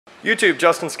YouTube,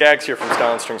 Justin Skaggs here from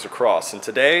Stylinstrings Lacrosse, and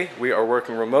today we are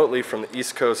working remotely from the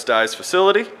East Coast Dyes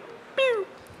facility.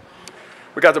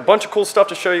 We got a bunch of cool stuff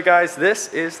to show you guys.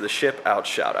 This is the ship out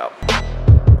shout out.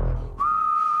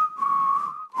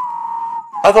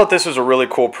 I thought this was a really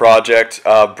cool project.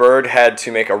 Bird had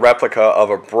to make a replica of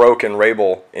a broken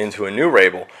Rabel into a new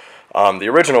Rabel. The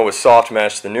original was soft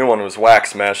mesh, the new one was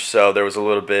wax mesh, so there was a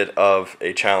little bit of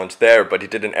a challenge there, but he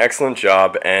did an excellent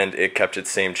job and it kept its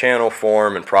same channel,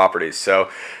 form, and properties. So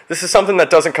this is something that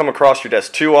doesn't come across your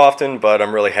desk too often, but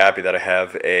I'm really happy that I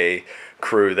have a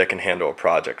crew that can handle a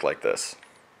project like this.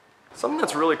 Something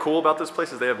that's really cool about this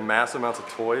place is they have massive amounts of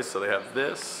toys. So they have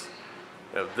this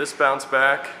bounce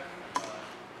back,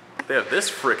 they have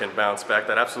this frickin' bounce back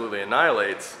that absolutely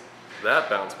annihilates that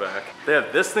bounce back. They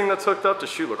have this thing that's hooked up to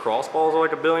shoot lacrosse balls at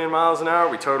like 1 billion miles an hour.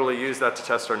 We totally use that to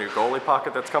test our new goalie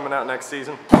pocket that's coming out next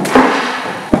season.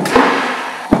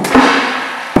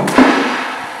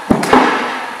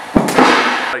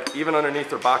 Like even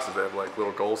underneath their boxes they have like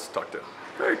little goals tucked in.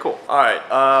 Very cool. Alright,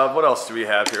 what else do we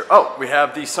have here? Oh, we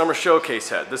have the summer showcase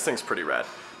head. This thing's pretty rad.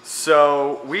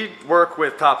 So we work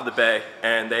with Top of the Bay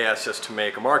and they asked us to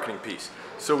make a marketing piece.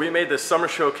 So we made this summer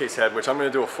showcase head, which I'm going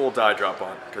to do a full dye drop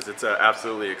on because it's an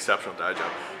absolutely exceptional dye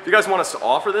job. If you guys want us to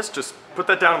offer this, just put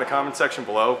that down in the comment section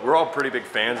below. We're all pretty big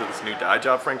fans of this new dye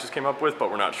job Frank just came up with, but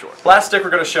we're not sure. Last stick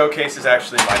we're going to showcase is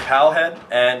actually my Powell Head,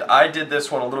 and I did this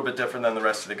one a little bit different than the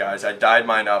rest of the guys. I dyed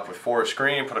mine up with forest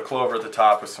green, put a clover at the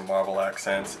top with some marble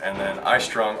accents, and then I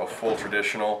strung a full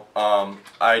traditional.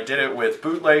 I did it with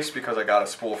bootlace because I got a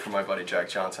spool from my buddy Jack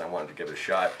Johnson. I wanted to give it a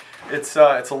shot. It's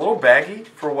a little baggy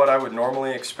for what I would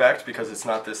normally expect because it's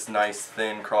not this nice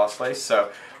thin cross lace,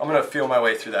 so I'm going to feel my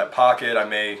way through that pocket. I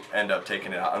may end up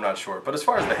taking it out, I'm not sure. But as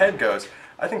far as the head goes,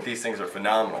 I think these things are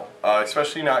phenomenal,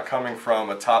 especially not coming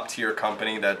from a top tier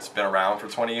company that's been around for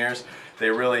 20 years. They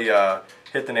really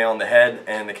hit the nail on the head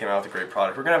and they came out with a great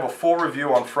product. We're going to have a full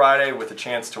review on Friday with a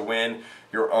chance to win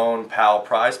your own Powell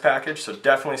prize package, so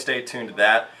definitely stay tuned to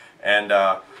that. And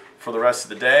for the rest of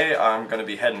the day, I'm going to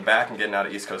be heading back and getting out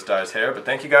of East Coast Dyes hair. But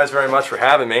thank you guys very much for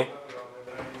having me.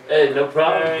 Hey, no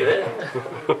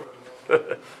problem.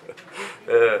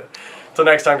 Till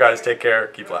next time, guys, take care,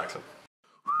 keep laxing.